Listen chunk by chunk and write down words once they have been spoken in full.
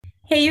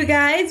Hey, you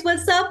guys,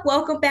 what's up?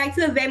 Welcome back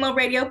to the Vamo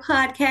Radio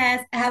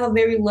podcast. I have a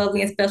very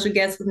lovely and special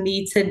guest with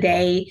me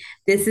today.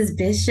 This is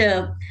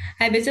Bishop.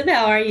 Hi, Bishop.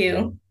 How are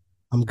you?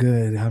 I'm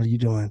good. How are you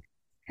doing?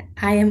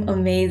 I am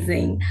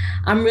amazing.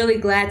 I'm really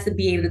glad to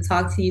be able to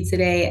talk to you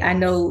today. I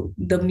know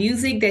the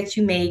music that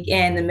you make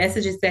and the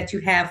messages that you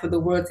have for the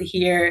world to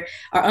hear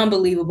are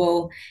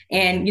unbelievable.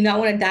 And, I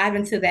want to dive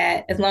into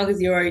that as long as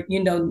your,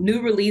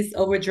 new release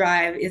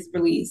Overdrive is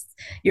released,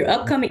 your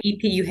upcoming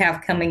EP you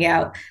have coming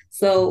out.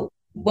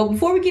 But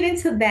before we get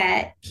into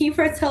that, can you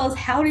first tell us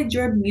how did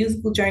your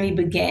musical journey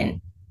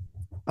begin?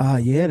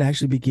 Yeah, it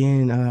actually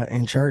began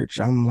in church.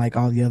 I'm like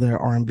all the other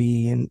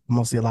R&B and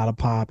mostly a lot of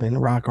pop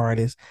and rock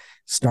artists.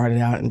 Started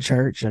out in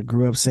church. I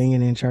grew up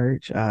singing in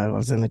church. I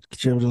was in the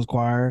children's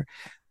choir,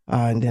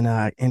 and then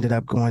I ended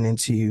up going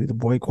into the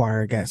boy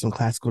choir. Got some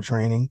classical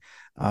training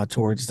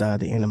towards the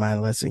end of my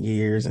adolescent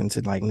years, into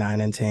like 9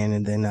 and 10.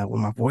 And then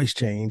when my voice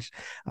changed,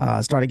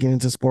 I started getting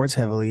into sports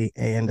heavily,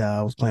 and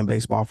I was playing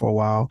baseball for a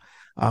while.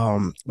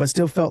 But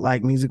still felt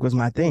like music was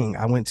my thing.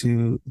 I went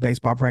to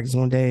baseball practice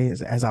one day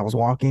as I was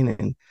walking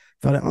and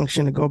felt an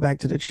unction to go back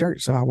to the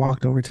church. So I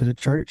walked over to the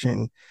church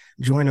and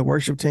joined the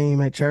worship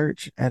team at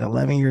church at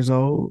 11 years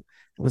old.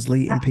 Was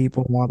leading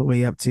people all the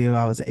way up till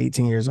I was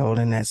 18 years old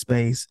in that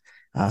space.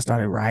 I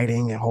started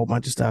writing a whole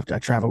bunch of stuff. I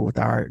traveled with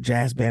our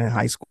jazz band in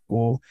high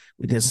school.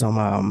 We did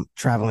some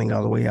traveling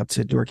all the way up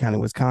to Door County,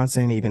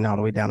 Wisconsin, even all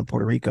the way down to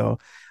Puerto Rico.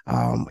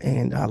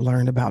 And I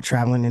learned about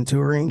traveling and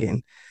touring,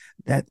 and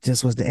that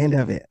just was the end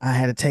of it. I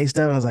had a taste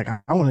of it. I was like,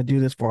 I want to do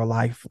this for a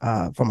life,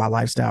 for my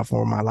lifestyle,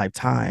 for my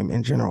lifetime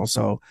in general.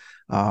 So,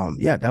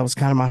 yeah, that was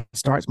kind of my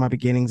starts, my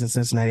beginnings in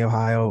Cincinnati,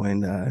 Ohio,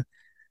 and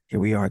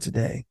here we are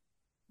today.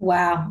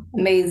 Wow,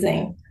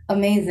 amazing,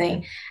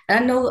 amazing.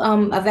 And I know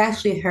I've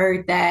actually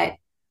heard that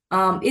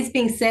it's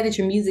being said that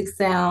your music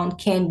sound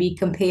can be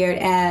compared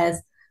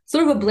as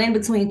sort of a blend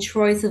between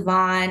Troye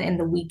Sivan and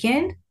The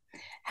Weeknd.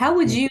 How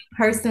would you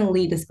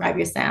personally describe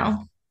your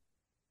sound?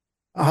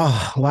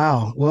 Oh,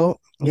 wow. Well,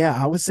 yeah,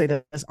 I would say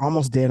that's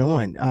almost dead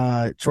on.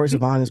 Troye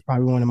Sivan is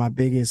probably one of my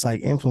biggest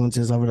like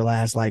influences over the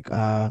last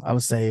I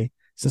would say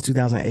since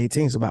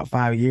 2018, so about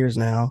 5 years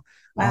now.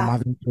 Wow.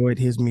 I've enjoyed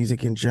his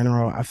music in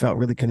general. I felt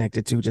really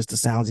connected to just the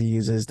sounds he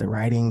uses, the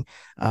writing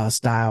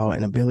style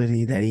and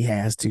ability that he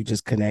has to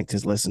just connect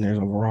his listeners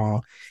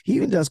overall. He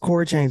even does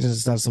chord changes and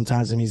stuff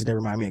sometimes in music that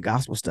remind me of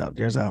gospel stuff.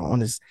 There's a on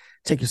this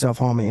Take Yourself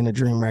Home in a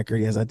Dream record.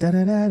 He has a da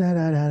da da da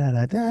da da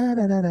da da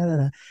da da da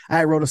da.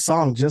 I wrote a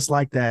song just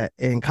like that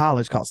in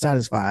college called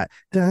Satisfied.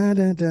 Dun,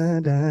 dun,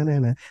 dun, dun,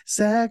 dun, dun,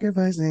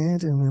 sacrificing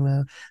to me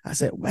love. I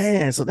said,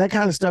 man, so that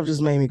kind of stuff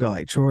just made me go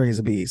like, Troy is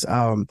a beast.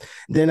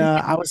 Then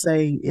I would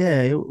say,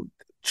 yeah,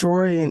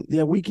 Troy and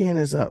yeah, Weekend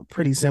is a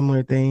pretty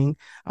similar thing.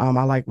 I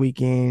like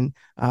Weekend.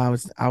 I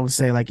would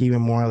say like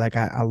even more like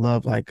I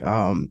love like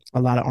a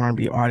lot of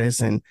R&B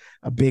artists and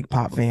a big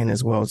pop fan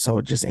as well.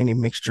 So just any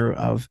mixture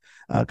of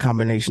a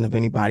combination of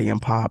anybody in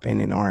pop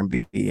and in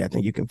R&B, I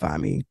think you can find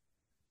me.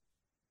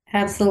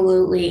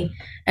 Absolutely.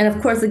 And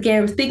of course,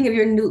 again, speaking of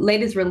your new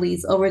latest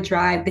release,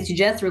 Overdrive, that you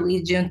just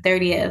released June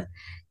 30th,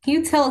 can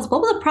you tell us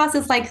what was the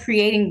process like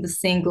creating the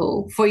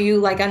single for you?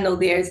 Like, I know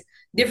there's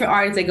different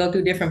artists that go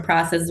through different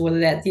processes, whether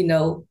that's,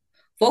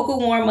 vocal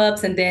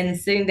warm-ups and then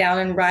sitting down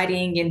and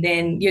writing and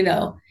then,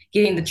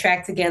 getting the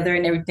track together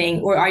and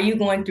everything. Or are you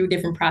going through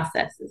different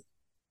processes?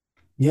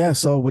 Yeah,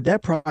 so with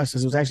that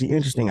process, it was actually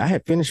interesting. I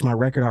had finished my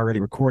record already,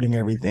 recording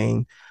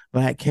everything,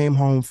 but I came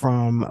home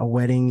from a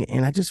wedding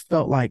and I just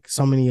felt like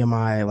so many of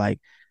my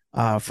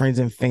friends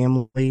and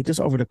family, just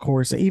over the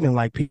course, even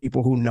like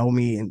people who know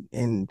me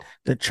in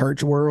the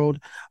church world,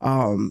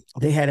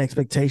 they had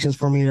expectations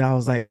for me that I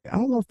was like, I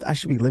don't know if I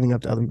should be living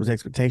up to other people's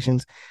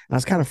expectations. And I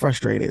was kind of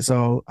frustrated.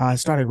 So I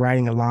started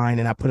writing a line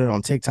and I put it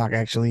on TikTok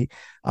actually.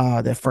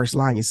 That first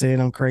line, you said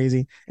I'm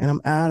crazy and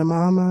I'm out of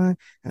my mind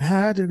and I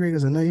had to agree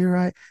because I know you're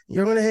right.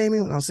 You're gonna hate me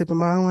when I'm sipping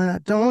my wine. I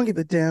don't give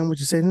a damn what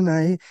you say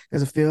tonight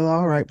because I feel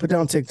all right. Put that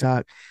on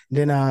TikTok.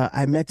 Then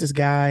I met this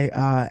guy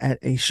at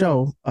a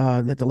show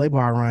that the label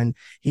I run.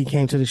 He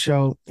came to the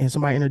show and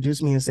somebody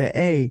introduced me and said,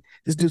 "Hey,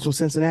 this dude's from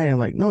Cincinnati." I'm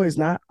like, "No, he's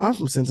not. I'm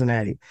from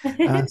Cincinnati."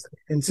 Uh,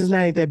 and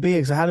Cincinnati ain't that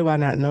big, so how do I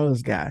not know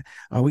this guy?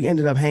 We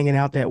ended up hanging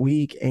out that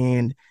week,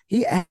 and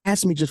he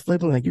asked me just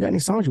flipping like, "You got any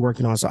songs you're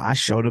working on?" So I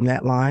showed him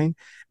that line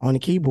on the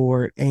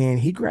keyboard, and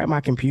he grabbed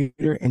my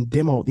computer and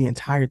demoed the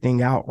entire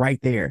thing out right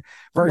there.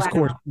 First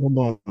chorus, Wow.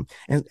 boom, boom,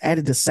 and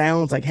added the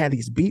sounds, like had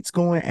these beats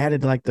going,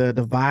 added like the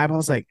vibe. I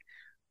was like,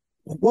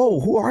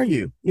 whoa, who are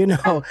you?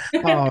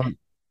 Um,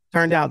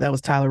 turned out that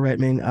was Tyler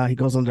Redman. He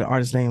goes under the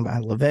artist name by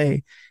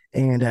LeVay,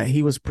 and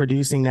he was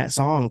producing that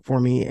song for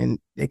me, and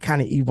it kind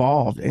of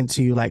evolved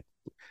into like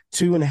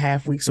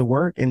 2.5 weeks of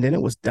work, and then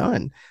it was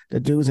done. The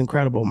dude's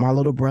incredible. My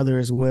little brother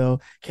as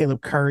well,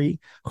 Caleb Curry,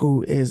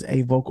 who is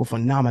a vocal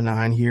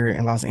phenomenon here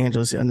in Los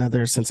Angeles,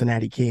 another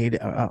Cincinnati kid,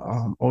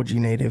 OG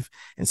native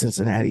in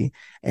Cincinnati.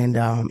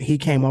 And he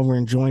came over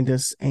and joined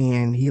us,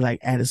 and he like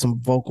added some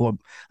vocal,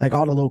 like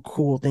all the little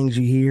cool things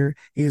you hear.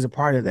 He was a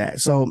part of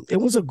that. So it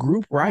was a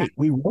group write.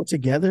 We wrote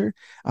together,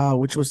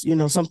 which was,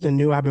 something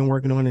new I've been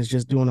working on is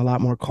just doing a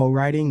lot more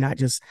co-writing, not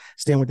just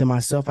staying within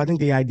myself. I think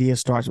the idea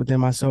starts within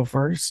myself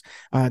first.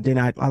 Then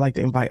I like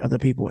to invite other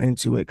people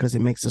into it because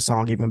it makes the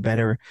song even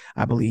better,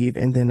 I believe.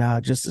 And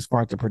then just as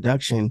far as the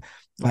production,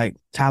 like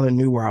Tyler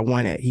knew where I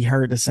wanted. He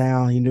heard the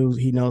sound. He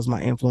knows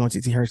my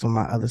influences. He heard some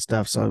of my other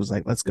stuff. So it was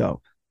like, let's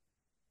go.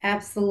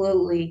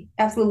 Absolutely.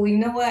 Absolutely. You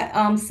know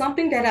what?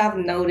 Something that I've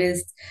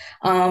noticed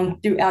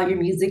throughout your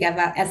music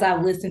as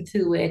I've listened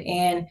to it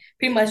and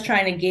pretty much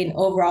trying to get an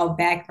overall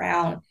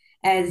background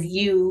as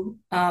you,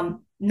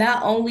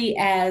 not only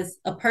as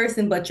a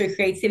person, but your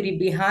creativity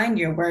behind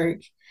your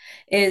work,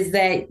 is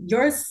that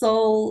your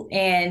soul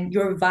and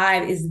your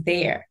vibe is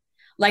there.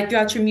 Like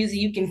throughout your music,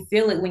 you can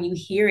feel it when you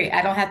hear it.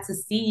 I don't have to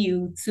see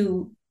you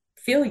to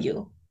feel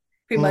you.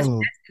 Pretty much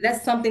Mm,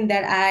 that's something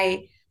that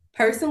I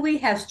personally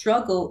have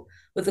struggled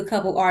with a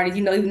couple artists,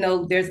 even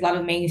though there's a lot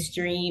of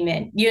mainstream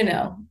and,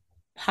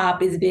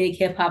 pop is big,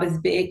 hip hop is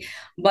big,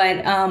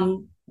 but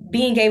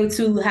being able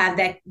to have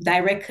that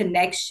direct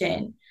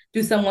connection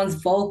through someone's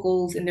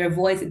vocals and their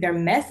voice and their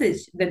message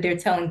that they're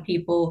telling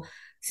people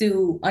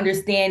to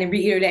understand and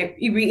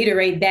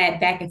reiterate that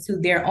back into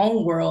their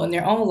own world and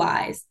their own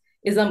lives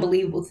is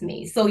unbelievable to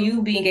me. So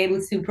you being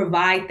able to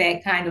provide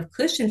that kind of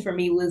cushion for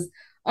me was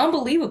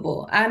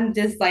unbelievable. I'm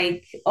just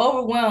like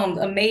overwhelmed,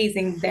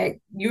 amazing that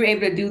you're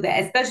able to do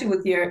that, especially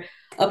with your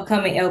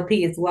upcoming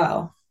LP as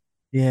well.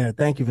 yeah,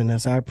 thank you,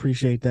 Vanessa. I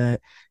appreciate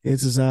that.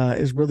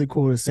 It's really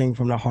cool to sing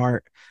from the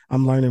heart.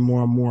 I'm learning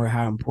more and more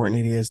how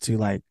important it is to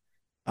like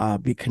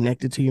be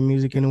connected to your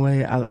music in a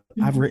way. I've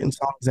Mhm. written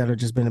songs that have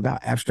just been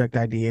about abstract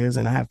ideas,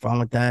 and I have fun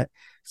with that.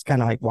 It's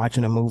kind of like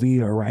watching a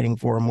movie or writing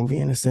for a movie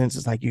in a sense.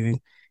 It's like you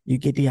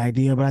get the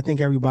idea, but I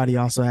think everybody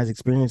also has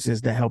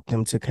experiences that help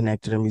them to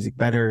connect to their music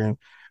better. And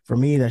for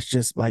me, that's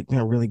just like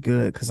really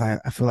good because I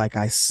feel like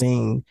I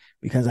sing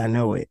because I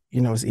know it.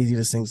 It's easy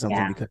to sing something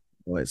Yeah. because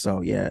I know it.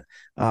 So yeah,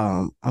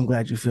 I'm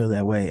glad you feel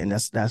that way, and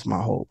that's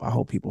my hope. I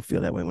hope people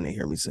feel that way when they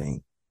hear me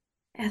sing.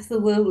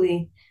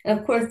 Absolutely. And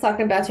of course,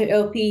 talking about your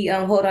LP,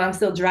 Hold On, I'm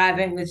Still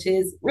Driving, which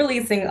is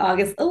releasing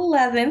August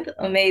 11th.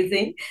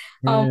 Amazing.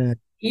 Um,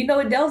 Yeah.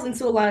 it delves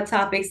into a lot of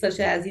topics such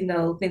as,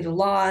 things of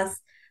loss,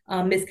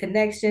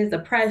 misconnections,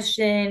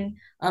 depression,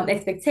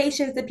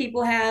 expectations that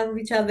people have of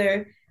each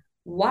other.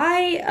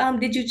 Why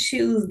did you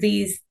choose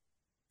these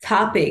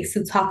topics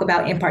to talk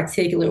about in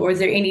particular? Or is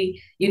there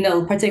any,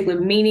 particular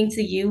meaning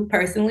to you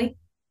personally?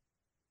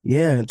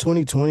 Yeah,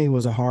 2020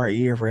 was a hard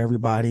year for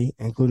everybody,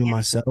 including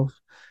myself.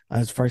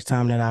 It's the first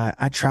time that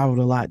I traveled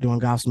a lot doing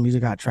gospel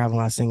music. I travel,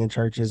 I sing in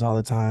churches all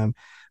the time.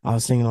 I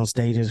was singing on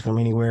stages from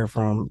anywhere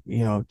from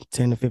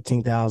 10 to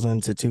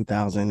 15,000 to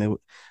 2,000.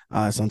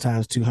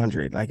 Sometimes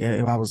 200. Like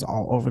I was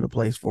all over the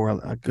place for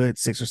a good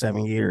 6 or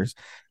 7 years,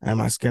 and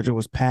my schedule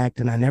was packed,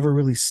 and I never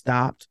really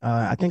stopped.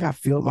 I think I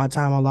filled my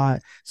time a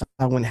lot, so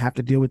I wouldn't have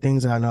to deal with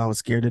things that I know I was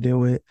scared to deal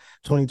with.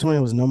 2020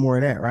 was no more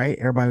of that, right?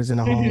 Everybody was in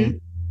the home, Mhm.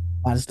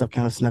 a lot of stuff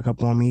kind of snuck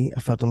up on me. I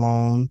felt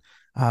alone.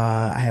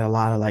 I had a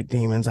lot of like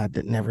demons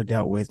never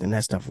dealt with, and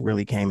that stuff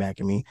really came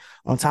back at me.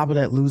 On top of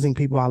that, losing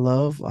people I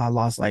love, I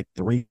lost like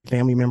 3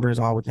 family members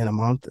all within a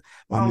month.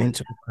 My Um,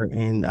 mentor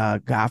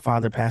and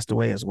godfather passed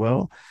away as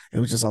well. It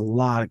was just a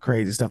lot of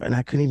crazy stuff, and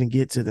I couldn't even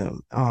get to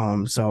them.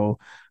 So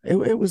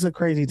it was a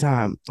crazy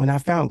time, and I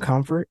found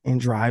comfort in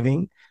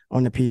driving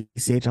on the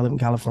PCH. I live in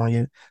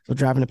California, so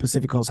driving the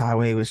Pacific Coast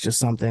Highway was just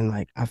something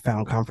like I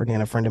found comfort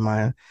in. A friend of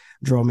mine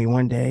drove me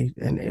one day,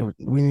 and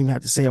we didn't even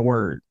have to say a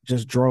word.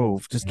 Just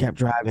drove, just kept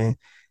driving,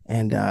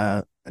 and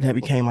that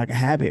became like a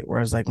habit.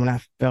 Whereas like when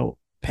I felt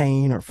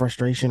pain or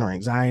frustration or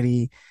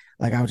anxiety,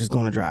 like I was just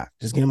going to drive,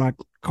 just get in my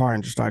car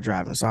and just start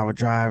driving. So I would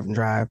drive and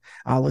drive.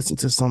 I listened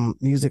to some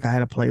music. I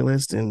had a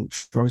playlist, and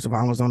Troye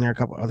Sivan was on there. A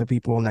couple other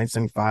people.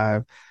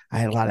 1975. I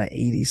had a lot of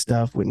 '80s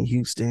stuff: Whitney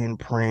Houston,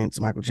 Prince,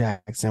 Michael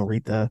Jackson,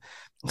 Aretha,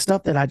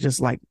 stuff that I just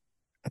like.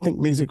 I think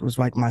music was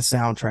like my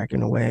soundtrack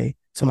in a way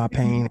to my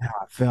pain and how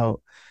I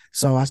felt.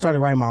 So I started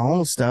writing my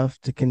own stuff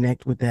to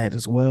connect with that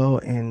as well.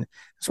 And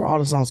that's where all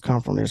the songs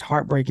come from. There's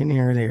heartbreak in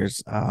there.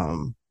 There's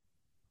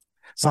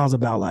songs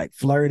about like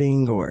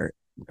flirting or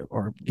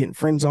getting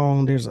friend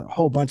zoned. There's a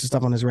whole bunch of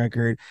stuff on this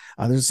record.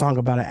 There's a song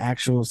about an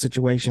actual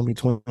situation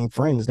between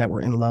friends that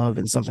were in love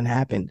and something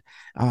happened.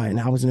 And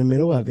I was in the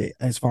middle of it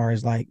as far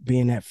as like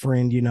being that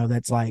friend,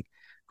 that's like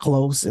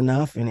close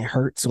enough and it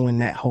hurts when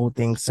that whole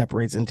thing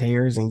separates and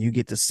tears and you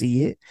get to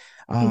see it.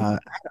 I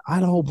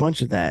had a whole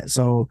bunch of that.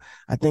 So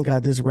I think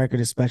this record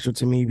is special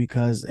to me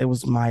because it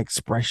was my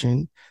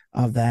expression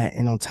of that.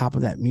 And on top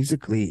of that,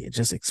 musically, it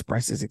just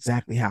expresses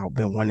exactly how I've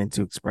been wanting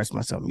to express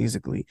myself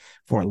musically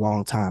for a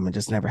long time and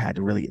just never had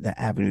to really the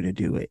avenue to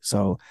do it.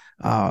 So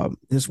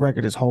this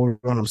record is Hold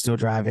On, I'm Still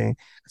Driving.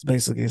 It's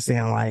basically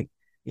saying like,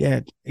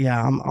 Yeah,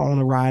 I'm on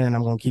the ride and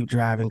I'm gonna keep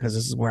driving because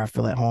this is where I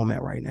feel at home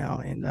at right now.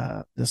 And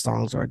the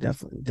songs are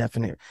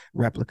definite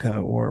replica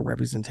or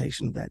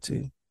representation of that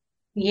too.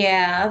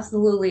 Yeah,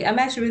 absolutely. I'm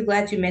actually really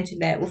glad you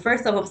mentioned that. Well,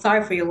 first off, I'm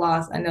sorry for your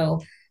loss. I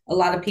know a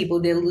lot of people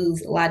did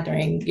lose a lot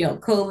during,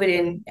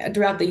 COVID and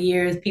throughout the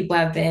years, people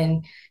have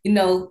been,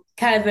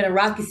 kind of in a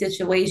rocky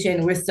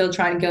situation. We're still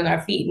trying to get on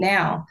our feet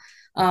now.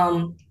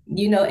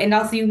 And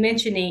also you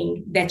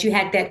mentioning that you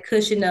had that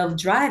cushion of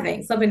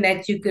driving, something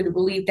that you could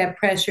relieve that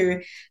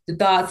pressure, the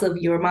thoughts of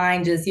your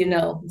mind, just,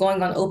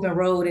 going on open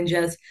road and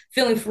just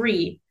feeling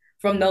free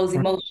from those Right.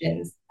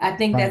 emotions. I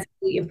think Right. that's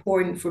really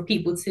important for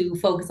people to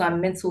focus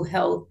on mental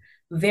health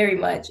very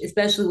much,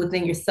 especially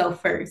within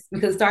yourself first,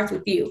 because it starts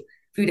with you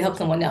for you to help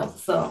someone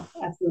else. So,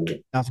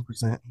 absolutely.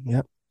 1000%.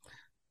 Yep,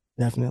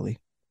 definitely.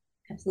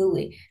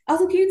 Absolutely.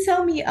 Also, can you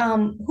tell me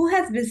who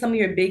has been some of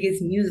your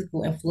biggest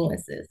musical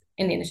influences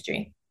in the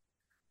industry?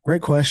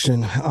 Great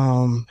question.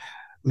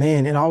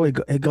 Man,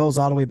 it goes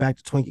all the way back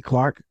to Twinkie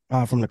Clark,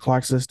 from the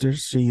Clark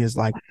sisters. She is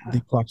like the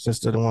Clark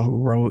sister, the one who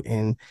wrote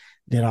and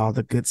did all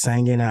the good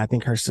singing. And I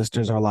think her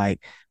sisters are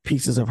like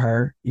pieces of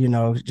her,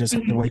 just the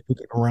Mhm. way she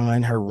can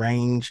run, her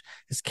range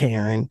is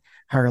Karen,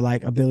 her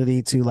like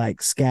ability to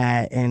like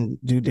scat and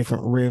do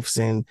different riffs.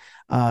 And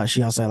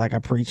she also had like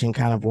a preaching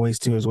kind of voice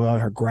too as well.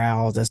 Her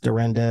growls, that's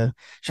Dorinda.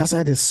 She also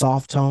had this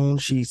soft tone.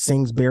 She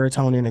sings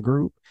baritone in a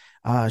group.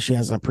 She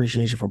has an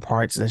appreciation for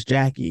parts. That's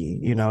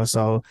Jackie,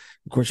 So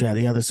of course you have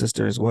the other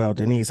sister as well,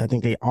 Denise. I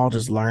think they all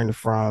just learned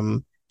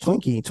from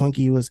Twinkie.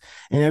 Twinkie was,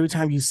 and every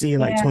time you see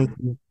like Yeah.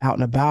 Twinkie out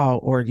and about,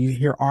 or you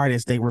hear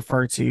artists, they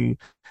refer to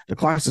the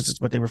Clark sisters,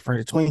 but they refer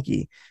to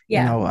Twinkie. You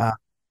Yeah. know, uh,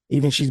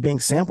 Even she's being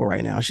sampled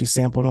right now. She's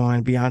sampled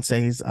on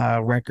Beyonce's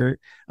record,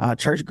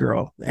 "Church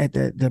Girl" at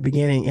the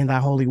beginning in "Thy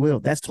Holy Will."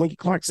 That's Twinkie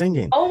Clark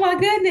singing. Oh my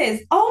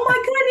goodness. Oh my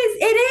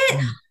goodness. It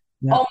is.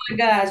 Yeah. Oh my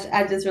gosh.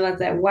 I just realized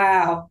that.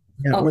 Wow.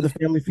 Yeah, Oh, or the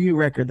Family Feud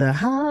record, the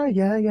 "Ha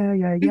yeah"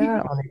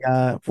 on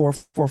the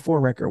 444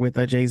 record with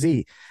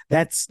Jay-Z.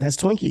 That's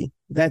Twinkie.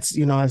 That's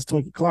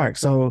Twinkie Clark.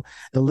 So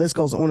the list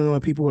goes on and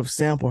on. People have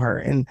sampled her.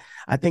 And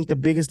I think the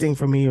biggest thing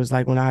for me was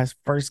like when I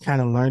first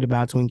kind of learned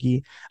about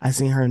Twinkie, I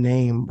seen her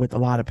name with a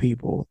lot of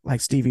people,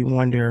 like Stevie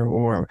Wonder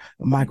or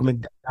Michael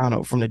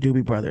McDonald from the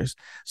Doobie Brothers.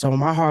 So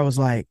my heart was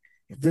like,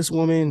 if this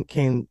woman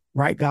can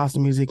write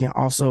gospel music and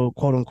also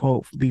quote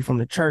unquote be from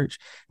the church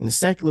in the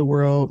secular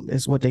world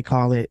is what they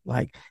call it,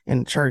 like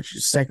in church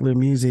secular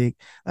music,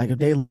 like if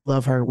they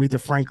love her,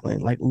 Aretha Franklin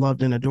like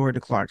loved and adored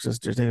the Clark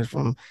sisters, they was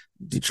from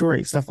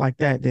Detroit, stuff like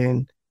that,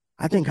 then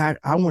I think I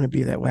want to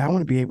be that way. I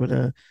want to be able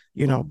to,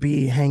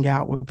 be hang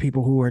out with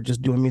people who are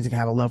just doing music,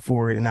 have a love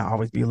for it, and not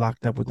always be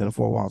locked up within the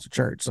four walls of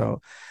church.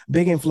 So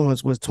big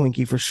influence was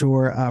Twinkie for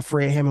sure.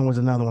 Fred Hammond was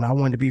another one. I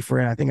wanted to be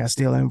Fred. I think I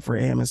still am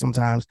Fred Hammond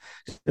sometimes.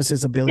 Just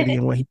his ability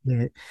and what he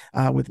did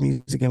with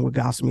music and with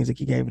gospel music,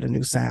 he gave it a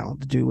new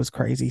sound. The dude was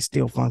crazy,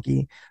 still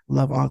funky.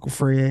 Love Uncle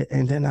Fred.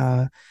 And then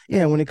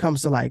yeah, when it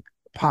comes to like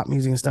pop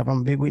music and stuff, I'm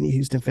a big Whitney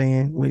Houston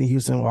fan. Whitney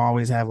Houston will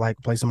always have like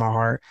a place in my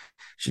heart.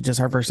 She just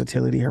her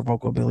versatility, her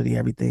vocal ability,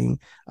 everything.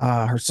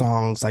 Her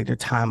songs, like they're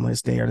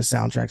timeless. They are the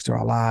soundtracks to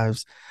our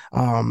lives.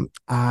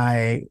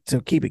 I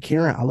to keep it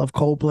current, I love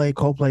Coldplay.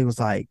 Coldplay was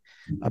like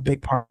a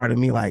big part of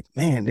me. Like,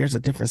 man, there's a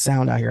different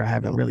sound out here I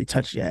haven't really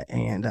touched yet.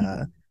 And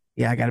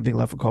yeah, I got a big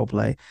love for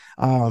Coldplay.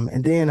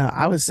 And then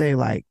I would say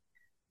like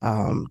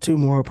two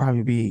more would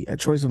probably be a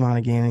Troye Sivan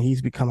again, and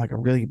he's become like a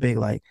really big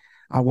like.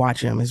 I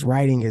watch him. His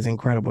writing is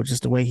incredible.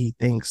 Just the way he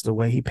thinks, the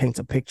way he paints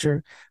a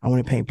picture. I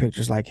want to paint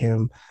pictures like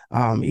him,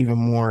 even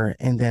more.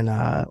 And then,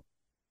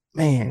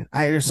 man,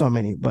 there's so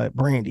many, but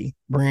Brandy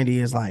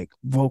is like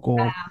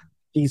vocal.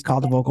 He's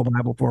called the vocal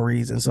Bible for a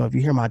reason. So if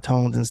you hear my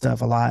tones and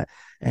stuff a lot,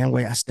 and the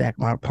way I stack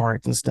my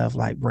parts and stuff,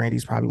 like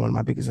Brandy's probably one of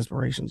my biggest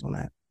inspirations on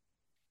that.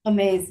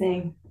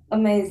 amazing.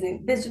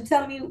 Amazing. Bishop,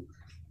 tell me,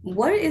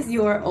 what is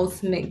your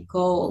ultimate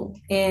goal?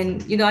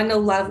 And, I know a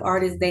lot of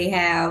artists, they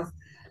have,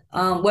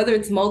 whether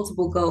it's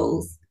multiple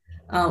goals,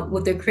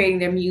 with their creating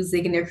their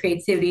music and their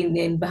creativity, and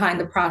then behind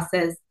the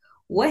process,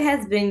 what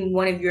has been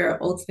one of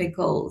your ultimate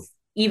goals,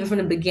 even from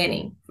the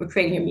beginning, for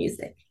creating your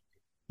music?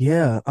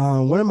 Yeah.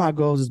 One of my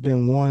goals has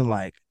been one,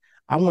 like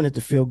I want it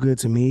to feel good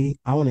to me.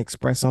 I want to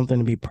express something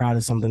and be proud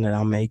of something that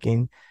I'm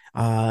making.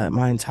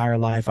 My entire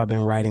life I've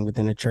been writing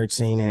within the church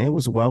scene, and it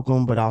was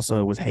welcome, but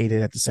also it was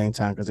hated at the same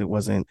time because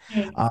Mm.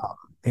 uh,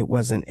 it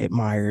wasn't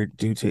admired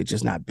due to it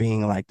just not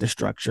being like the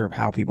structure of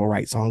how people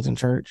write songs in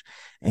church.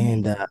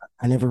 And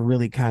I never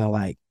really kind of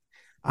like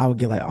I would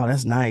get like, oh,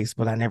 that's nice,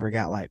 but I never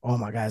got like, oh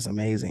my God, it's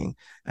amazing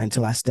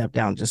until I stepped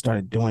out and just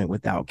started doing it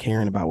without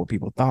caring about what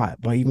people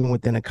thought. But even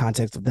within the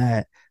context of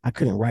that, I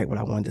couldn't write what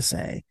I wanted to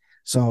say.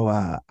 So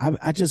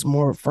I just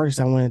more first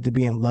I wanted to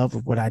be in love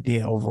with what I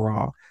did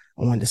overall.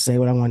 I wanted to say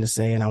what I wanted to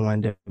say, and I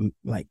wanted to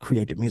like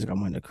create the music I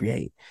wanted to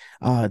create.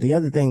 The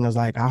other thing was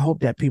like I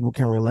hope that people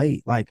can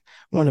relate. Like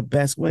one of the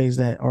best ways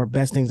that or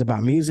best things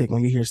about music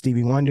when you hear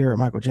Stevie Wonder or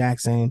Michael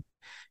Jackson,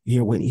 You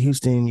hear Whitney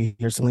Houston, you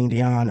hear Celine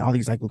Dion, all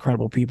these like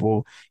incredible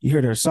people. You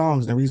hear their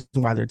songs, and the reason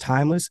why they're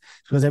timeless is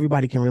because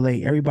everybody can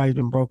relate. Everybody's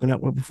been broken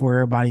up with before.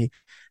 Everybody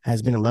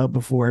has been in love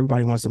before.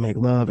 Everybody wants to make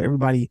love.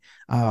 Everybody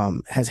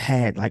has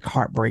had like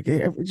heartbreak.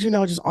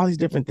 Just all these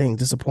different things,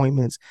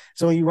 disappointments.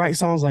 So when you write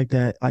songs like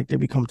that, like they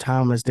become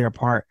timeless. They're a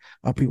part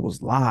of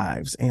people's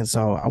lives. And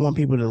so I want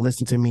people to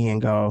listen to me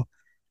and go,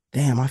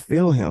 damn, I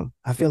feel him.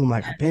 I feel him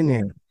like I've been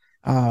there.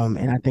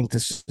 And I think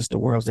this is just the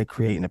worlds they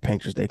create and the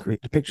pictures they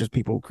create, the pictures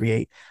people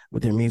create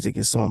with their music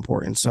is so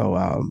important.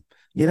 So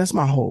yeah, that's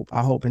my hope.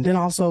 I hope. And then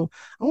also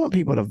I want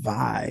people to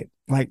vibe.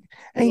 Like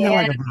ain't nothing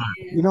Yeah, like a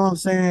vibe. You know what I'm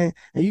saying?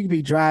 And you could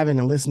be driving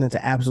and listening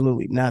to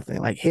absolutely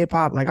nothing. Like hip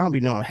hop, like I don't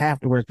be knowing half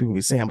the words people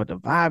be saying, but the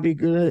vibe be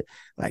good.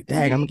 Like,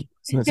 dang, I'm gonna keep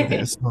listening to man.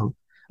 this. So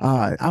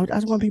I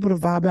just want people to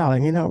vibe out.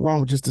 Like, ain't nothing wrong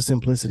with just the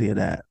simplicity of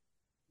that.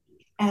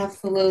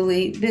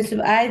 Absolutely. Bishop,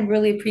 I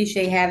really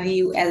appreciate having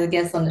you as a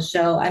guest on the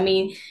show. I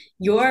mean,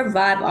 your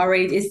vibe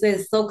already is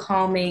just so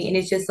calming and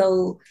it's just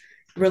so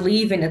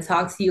relieving to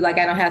talk to you. Like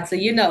I don't have to,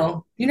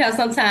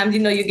 sometimes,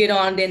 you get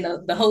on, then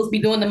the host be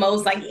doing the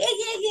most like, yeah,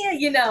 yeah,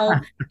 yeah,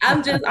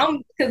 I'm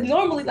because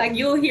normally like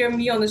you'll hear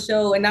me on the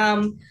show and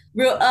I'm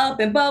real up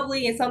and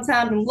bubbly and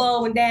sometimes I'm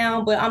low and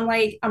down, but I'm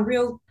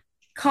real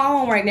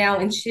calm right now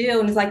and chill.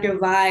 And it's like your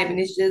vibe and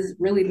it's just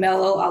really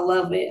mellow. I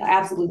love it. I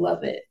absolutely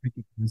love it.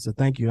 So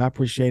thank you. I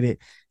appreciate it.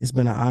 It's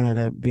been an honor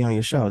to be on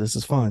your show. This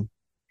is fun.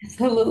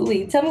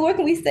 Absolutely. Tell me where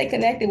can we stay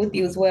connected with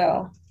you as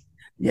well?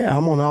 Yeah,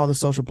 I'm on all the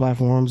social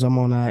platforms. I'm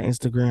on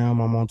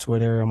Instagram. I'm on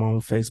Twitter. I'm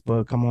on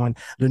Facebook. I'm on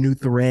the new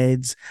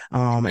Threads.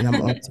 And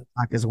I'm on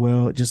TikTok as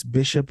well. Just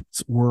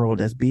Bishop's World.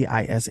 That's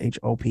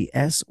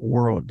BISHOPS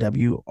World.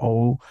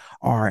 WORLD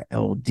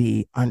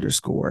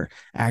underscore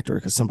actor.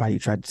 Because somebody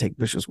tried to take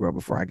Bishop's World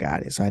before I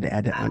got it, so I had to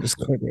add that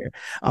underscore there.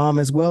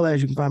 As well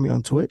as you can find me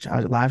on Twitch. I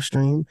live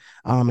stream.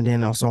 And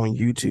then also on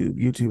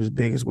YouTube. YouTube is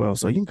big as well.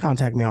 So you can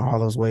contact me on all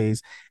those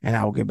ways, and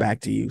I will get back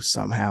to you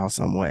somehow,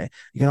 some way.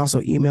 You can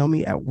also email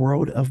me at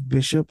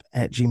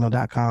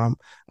worldofbishop@gmail.com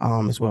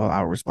as well.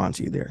 I'll respond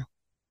to you there.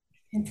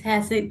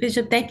 Fantastic.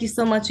 Bishop, thank you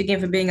so much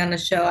again for being on the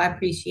show. I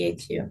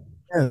appreciate you.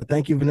 Yeah,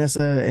 thank you,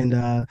 Vanessa. And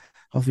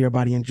hopefully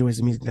everybody enjoys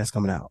the music that's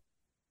coming out.